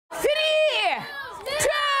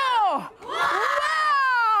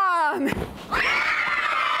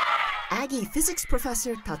Wacky physics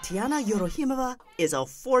professor Tatiana Erukhimova is a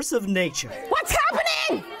force of nature. What's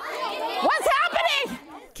happening? What's happening?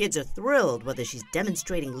 Kids are thrilled whether she's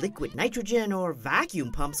demonstrating liquid nitrogen or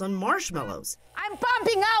vacuum pumps on marshmallows. I'm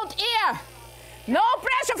pumping out air. No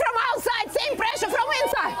pressure from outside, same pressure from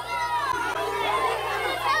inside.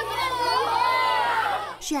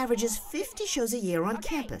 She averages 50 shows a year on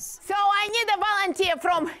campus. So I need a volunteer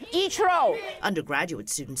from each row. Undergraduate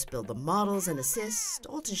students build the models and assist,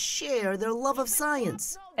 all to share their love of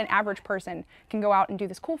science. An average person can go out and do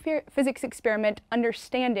this cool physics experiment,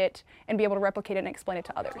 understand it, and be able to replicate it and explain it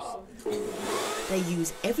to others. They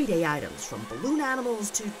use everyday items from balloon animals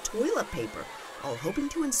to toilet paper, all hoping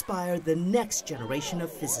to inspire the next generation of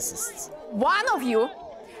physicists. One of you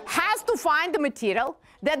has to find the material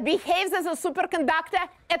that behaves as a superconductor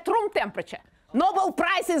at room temperature. Nobel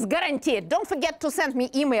Prize is guaranteed. Don't forget to send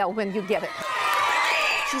me email when you get it.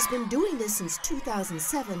 She's been doing this since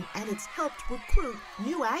 2007, and it's helped recruit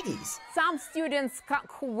new Aggies. Some students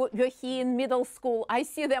who were here in middle school, I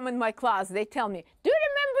see them in my class, they tell me, do you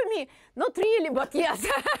remember me? Not really, but yes.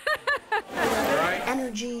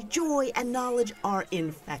 Energy, joy, and knowledge are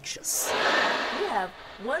infectious. We have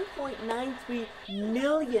 1.93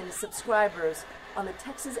 million subscribers on the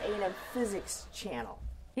Texas A&M Physics channel.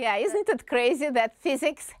 Yeah, isn't it crazy that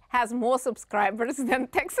physics has more subscribers than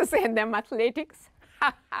Texas A&M athletics?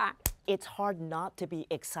 It's hard not to be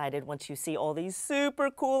excited once you see all these super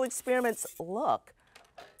cool experiments. Look,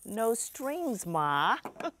 no strings, Ma.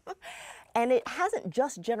 And it hasn't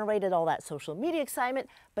just generated all that social media excitement,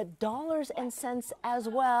 but dollars and cents as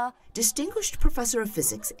well. Distinguished professor of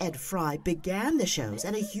physics Ed Fry began the shows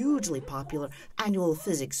at a hugely popular annual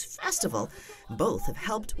physics festival. Both have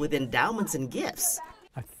helped with endowments and gifts.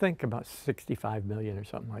 I think about 65 million or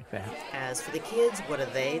something like that. As for the kids, what are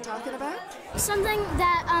they talking about? Something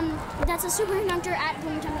that's a superconductor at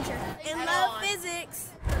room temperature. I love physics.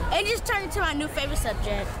 It just turned into my new favorite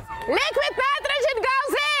subject. Liquid nitrogen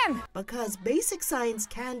goes in! Because basic science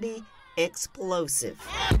can be explosive.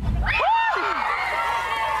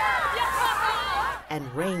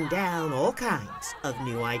 And rain down all kinds of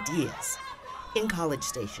new ideas. In College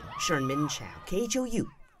Station, Sherman Chow, KHOU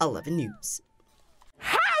 11 News.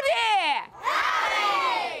 Howdy!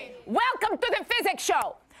 Howdy! Welcome to the physics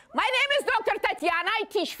show. My name is Dr. Tatiana. I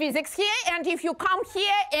teach physics here, and if you come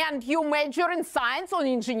here and you major in science or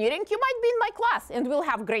engineering, you might be in my class, and we'll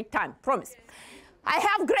have a great time, promise. I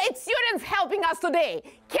have great students helping us today.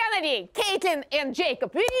 Kennedy, Caitlin, and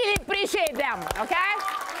Jacob. We really appreciate them, okay?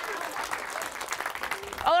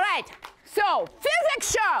 All right, so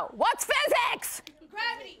physics show. What's physics?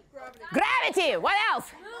 Gravity. Gravity. What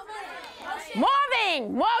else?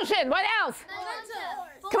 Moving. Motion. What else?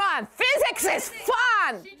 Come on, physics is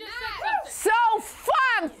fun. So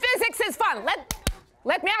fun. Physics is fun.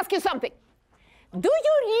 Let me ask you something. Do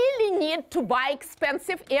you really need to buy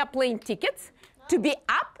expensive airplane tickets to be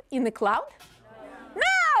up in the cloud?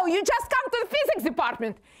 No, you just come to the physics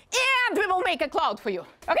department and we will make a cloud for you.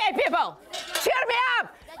 Okay, people, cheer me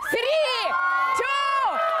up. 3,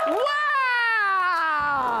 2, 1.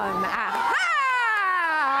 Aha!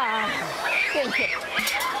 Thank you.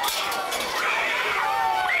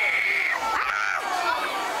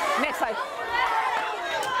 Next slide.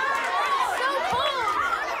 So cool.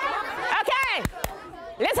 Okay,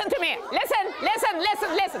 listen to me.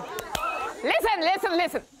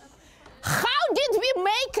 Listen. How did we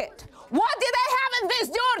make it? What did I have in this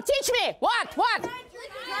door? Teach me. What?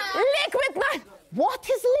 Liquid nitrogen. What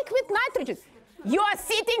is liquid nitrogen? You are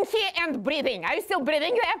sitting here and breathing. Are you still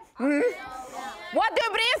breathing there? What do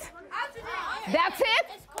you breathe? That's it?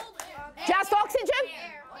 Just oxygen?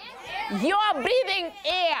 You are breathing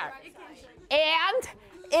air. And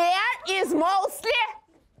air is mostly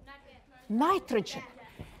nitrogen.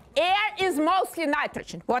 Air is mostly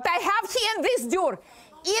nitrogen. What I have here in this door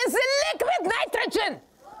is liquid nitrogen.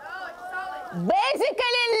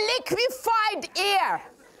 Basically liquefied air.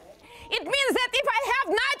 It means that if I have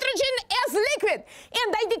nitrogen as liquid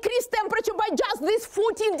and I decrease temperature by just this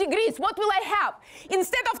 14 degrees, what will I have?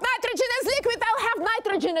 Instead of nitrogen as liquid, I'll have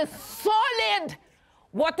nitrogen as solid.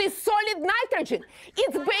 What is solid nitrogen?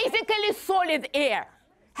 It's basically solid air.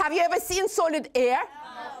 Have you ever seen solid air?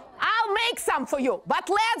 No. I'll make some for you, but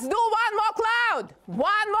let's do one more cloud.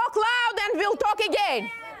 One more cloud and we'll talk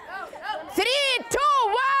again. 3, 2,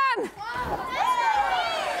 1.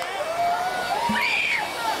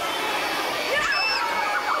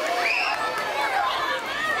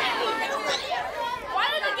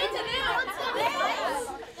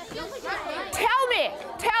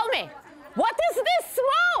 Tell me, what is this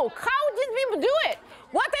smoke? How did we do it?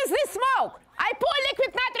 What is this smoke? I pour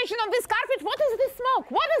liquid nitrogen on this carpet. What is this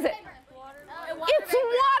smoke? What is it?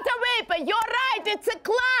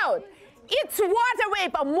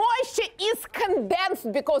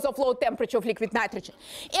 because of low temperature of liquid nitrogen.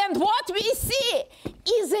 And what we see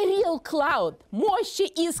is a real cloud.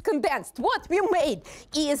 Moisture is condensed. What we made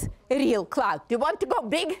is a real cloud. Do you want to go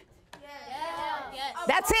big? Yes.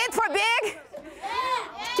 That's it for big?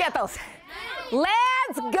 Kettles.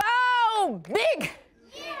 Let's go big.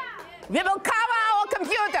 We will cover our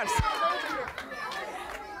computers.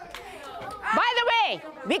 By the way,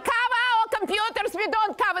 we cover our computers, we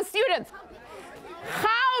don't cover students.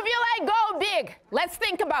 How will I go big? Let's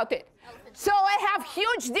think about it. So I have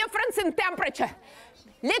huge difference in temperature.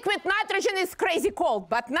 Liquid nitrogen is crazy cold,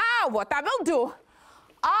 but now what I will do,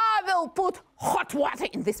 I will put hot water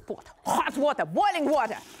in this pot. Hot water, boiling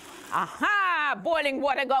water. Aha, boiling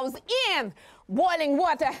water goes in. Boiling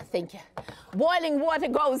water, thank you. Boiling water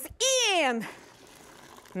goes in.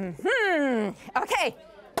 Okay.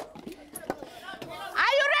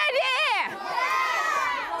 Are you ready?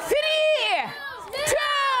 3, 2,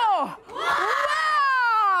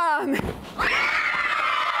 1.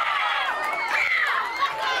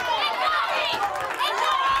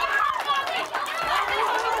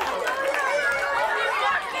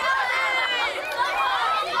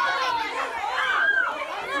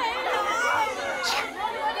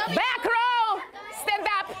 Back row, stand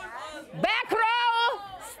up. Back row,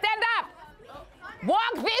 stand up.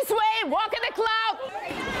 Walk this way, walk in the cloud.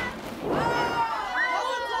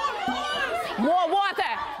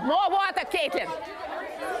 More water, Caitlin.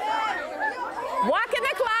 Walk in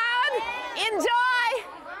the cloud.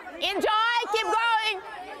 Enjoy, keep going.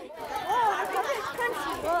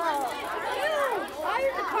 Why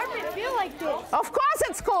does the carpet feel like this? Of course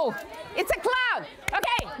it's cool. It's a cloud.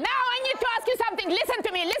 Okay, now I need to ask you something. Listen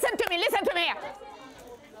to me.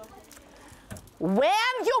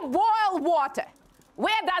 When you boil water,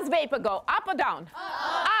 where does vapor go? Up or down?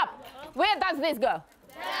 Up. Where does this go?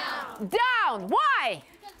 Down. Why?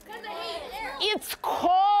 It's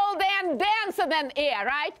cold and denser than air,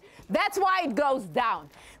 right? That's why it goes down.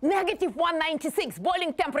 Negative 196,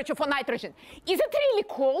 boiling temperature for nitrogen. Is it really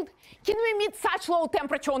cold? Can we meet such low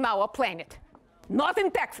temperature on our planet? Not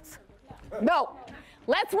in Texas. No.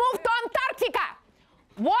 Let's move to Antarctica.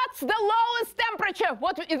 What's the lowest temperature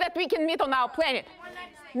that we can meet on our planet?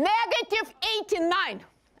 Negative 89.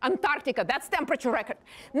 Antarctica, that's temperature record.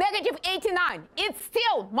 Negative 89. It's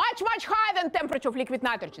still much, much higher than temperature of liquid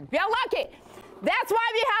nitrogen. We are lucky. That's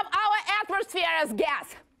why we have our atmosphere as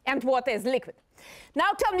gas and water as liquid.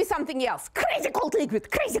 Now tell me something else. Crazy cold liquid,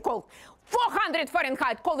 crazy cold. 400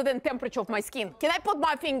 Fahrenheit, colder than temperature of my skin. Can I put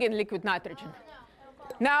my finger in liquid nitrogen?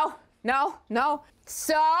 No.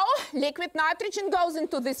 So liquid nitrogen goes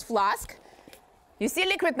into this flask. You see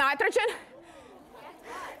liquid nitrogen?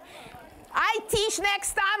 I teach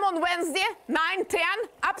next time on Wednesday, 9:10,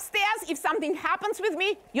 upstairs. If something happens with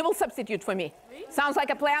me, you will substitute for me. Sounds like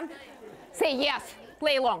a plan? Say yes.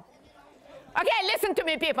 Play along. Okay, listen to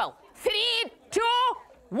me, people. 3, 2,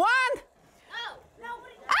 1.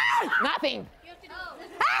 Nothing.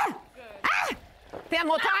 10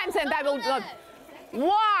 more times and I will not.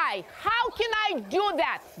 Why? How can I do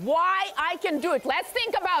that? Why I can do it? Let's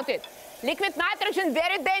think about it. Liquid nitrogen,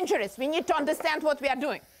 very dangerous. We need to understand what we are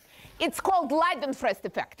doing. It's called Leidenfrost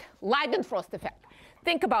effect. Leidenfrost effect.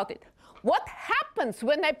 Think about it. What happens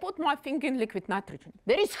when I put my finger in liquid nitrogen?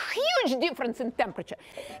 There is huge difference in temperature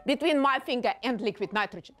between my finger and liquid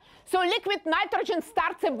nitrogen. So liquid nitrogen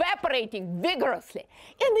starts evaporating vigorously,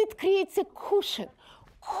 and it creates a cushion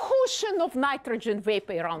of nitrogen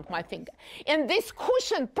vapor around my finger. And this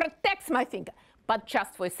cushion protects my finger, but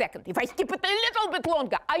just for a second. If I keep it a little bit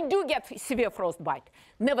longer, I do get severe frostbite.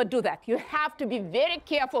 Never do that. You have to be very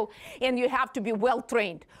careful, and you have to be well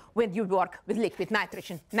trained when you work with liquid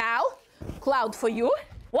nitrogen. Now, cloud for you.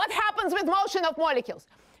 What happens with motion of molecules?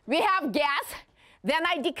 We have gas, then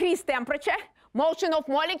I decrease temperature. Motion of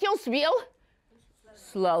molecules will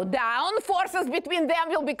slow down. Forces between them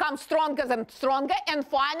will become stronger and stronger, and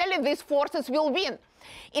finally these forces will win.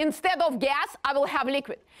 Instead of gas, I will have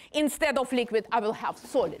liquid. Instead of liquid, I will have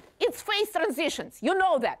solid. It's phase transitions. You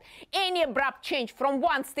know that. Any abrupt change from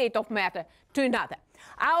one state of matter to another.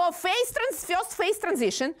 Our first phase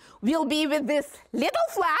transition will be with this little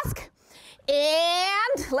flask,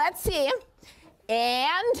 and let's see,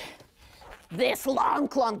 and this long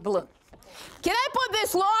balloon. Can I put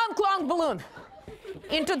this long balloon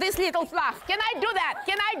into this little flask? Can I do that?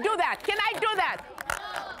 Can I do that? Can I do that?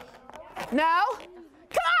 No?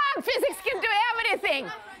 Come on, physics can do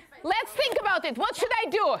everything. Let's think about it. What should I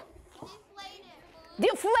do?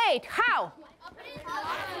 Deflate. How?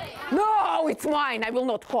 No, it's mine. I will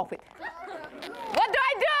not pop it. What do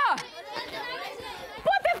I do?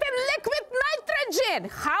 Put it in liquid nitrogen.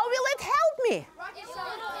 How will it help me?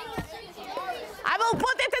 I will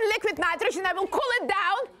put liquid nitrogen. I will cool it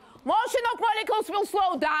down. Motion of molecules will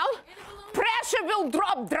slow down. Pressure will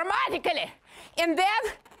drop dramatically. And then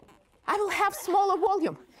I will have smaller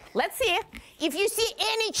volume. Let's see. If you see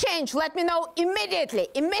any change, let me know immediately.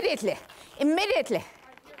 Immediately. Immediately.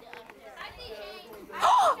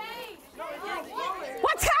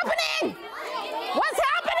 What's happening? What's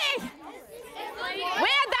happening?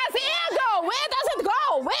 Where does air go? Where does it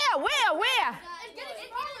go? Where?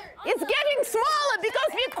 It's getting smaller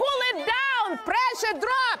because we cool it down. Pressure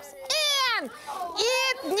drops. And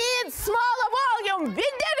it needs smaller volume. We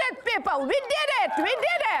did it, people. We did it. We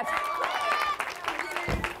did it.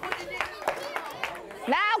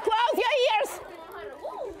 Now close your ears.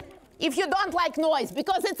 If you don't like noise,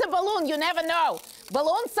 because it's a balloon, you never know.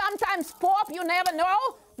 Balloons sometimes pop, you never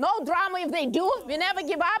know. No drama if they do. We never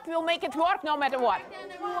give up. We'll make it work no matter what.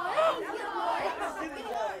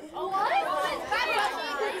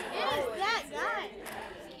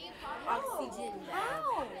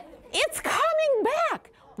 It's coming back.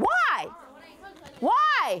 Why?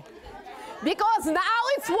 Why? Because now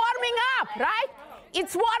it's warming up, right?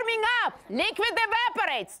 It's warming up. Liquid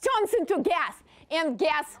evaporates, turns into gas, and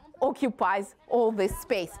gas occupies all this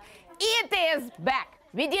space. It is back.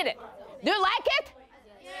 We did it. Do you like it?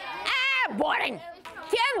 Ah, boring.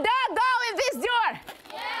 Can dog go in this door?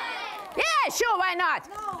 Yeah, sure, why not?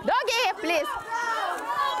 Doggy, please.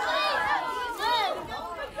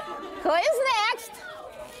 Who is next?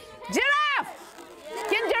 Giraffe.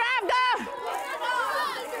 Can giraffe go?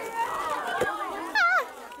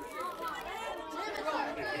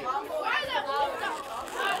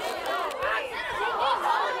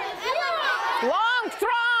 Long,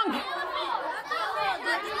 strong.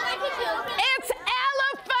 It's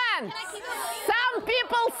elephant. Some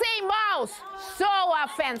people say mouse. So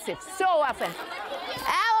offensive, so offensive.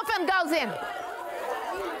 Elephant goes in.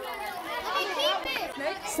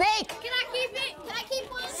 Snake. Can I keep it? Can I keep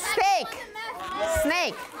one? Snake.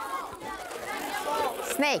 Snake.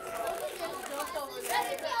 Snake.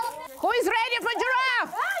 Who is ready for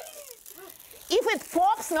giraffe? If it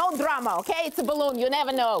pops, no drama, okay? It's a balloon, you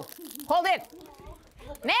never know. Hold it.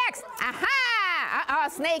 Next. Aha!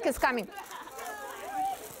 Snake is coming.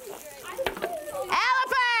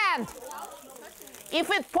 Elephant! If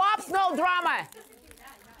it pops, no drama.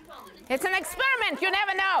 It's an experiment, you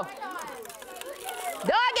never know.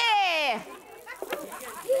 Doggy!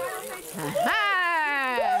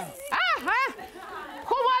 Aha! Aha!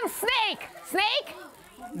 Who wants snake? Snake?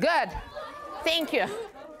 Good. Thank you.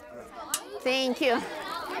 Thank you.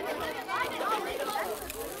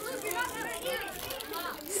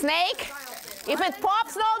 Snake? If it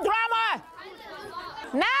pops, no drama.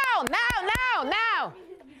 Now.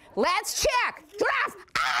 Let's check. Giraffe.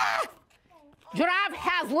 Ah! Giraffe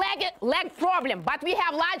has leg problem, but we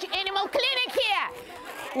have large animal clinic here.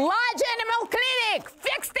 Large animal clinic.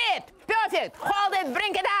 Fixed it. Perfect. Hold it.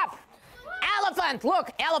 Bring it up. Elephant.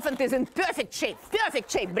 Look, elephant is in perfect shape.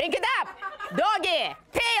 Perfect shape. Bring it up. Doggy.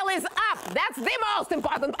 Tail is up. That's the most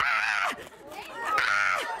important. Ah!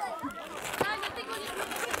 Ah!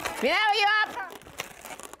 We have you up.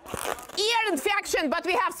 Ear infection, but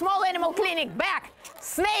we have small animal clinic back.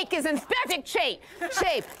 Snake is in perfect shape.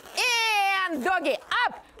 And doggy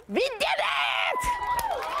up. We did it!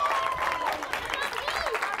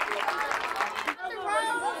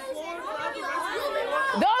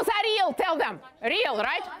 Those are real, tell them. Real,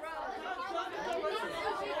 right?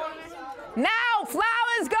 Now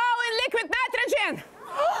flowers go in liquid nitrogen.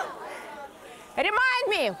 Remind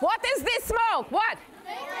me, what is this smoke? What?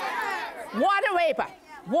 Water vapor.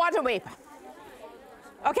 Water vapor.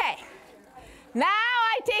 Okay. Now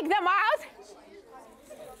I take them out.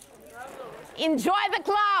 Enjoy the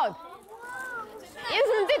cloud.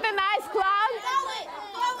 Isn't it a nice cloud?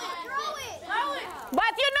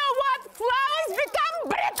 But you know what? Flowers become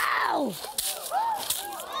brittle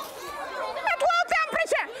at low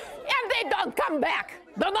temperature, and they don't come back.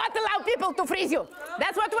 Do not allow people to freeze you.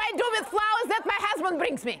 That's what I do with flowers that my husband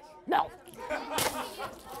brings me. No.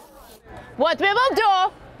 What we will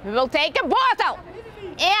do, we will take a bottle,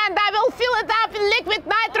 and I will fill it up in liquid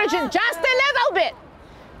nitrogen, just a little bit.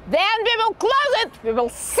 Then we will close it, we will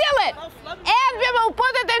seal it, and we will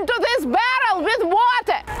put it into this barrel with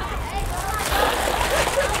water.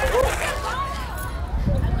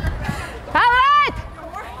 All right,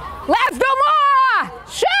 let's do more.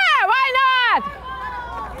 Sure, why not?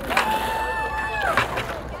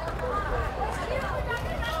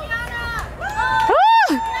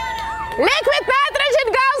 Liquid